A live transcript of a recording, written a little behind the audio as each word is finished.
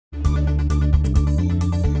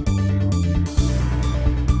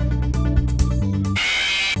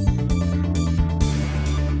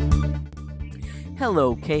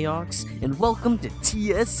Hello, Kahoks, and welcome to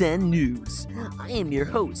TSN News. I am your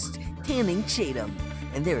host, Tanning Chatham,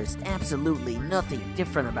 and there is absolutely nothing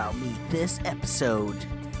different about me this episode.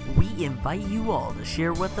 We invite you all to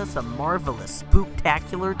share with us a marvelous,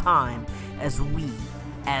 spooktacular time as we.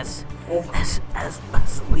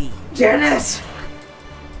 Janice!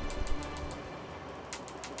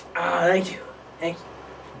 Thank you.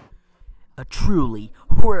 A truly,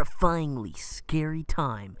 horrifyingly scary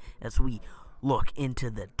time as we look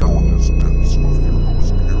into the darkest depths of your most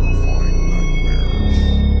terrifying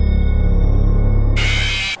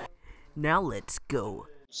nightmares. Now let's go.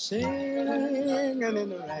 Singing in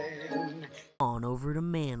the rain. On over to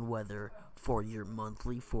Manweather for your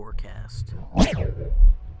monthly forecast. Hey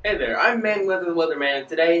there, I'm Manweather the Weatherman, and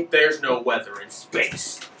today there's no weather in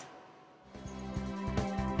space.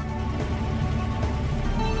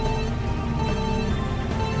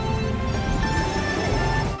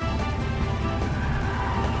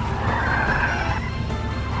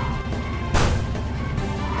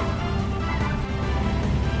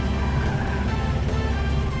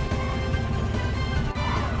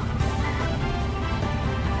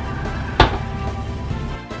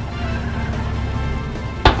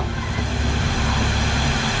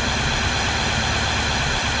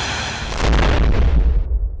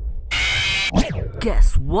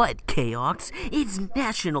 Guess what, Kahoks? It's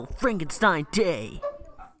National Frankenstein Day!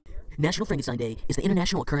 National Frankenstein Day is the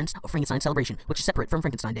international occurrence of Frankenstein celebration, which is separate from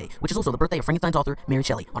Frankenstein Day, which is also the birthday of Frankenstein's author, Mary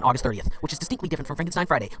Shelley, on August 30th, which is distinctly different from Frankenstein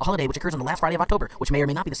Friday, a holiday which occurs on the last Friday of October, which may or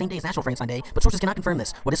may not be the same day as National Frankenstein Day, but sources cannot confirm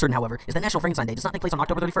this. What is certain, however, is that National Frankenstein Day does not take place on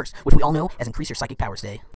October 31st, which we all know as Increase Your Psychic Powers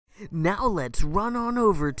Day. Now let's run on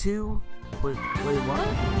over to... Wait, what?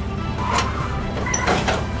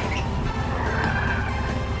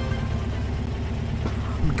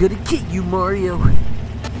 I'm gonna get you, Mario!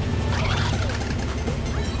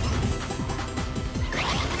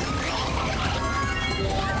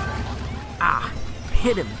 Ah,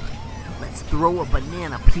 hit him! Let's throw a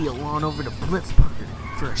banana peel on over to Blitzbunker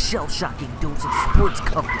for a shell-shocking dose of sports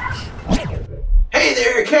coverage. Hey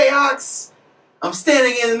there, Kahoks! I'm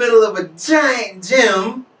standing in the middle of a giant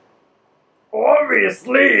gym.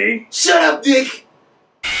 Obviously! Shut up, Dick!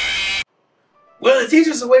 Well, the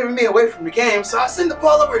teacher's away from me, away from the game, so I'll send the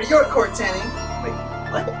ball over to your court, Tanning. Wait,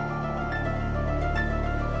 what?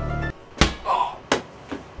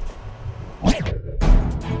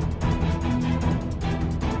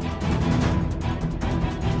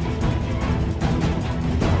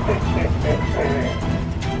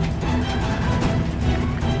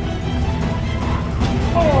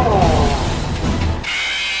 Oh.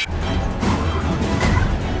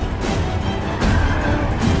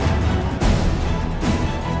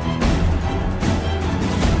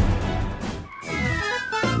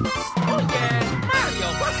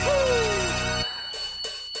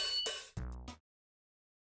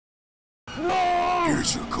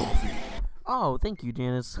 Here's your coffee. Oh, thank you,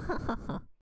 Janice.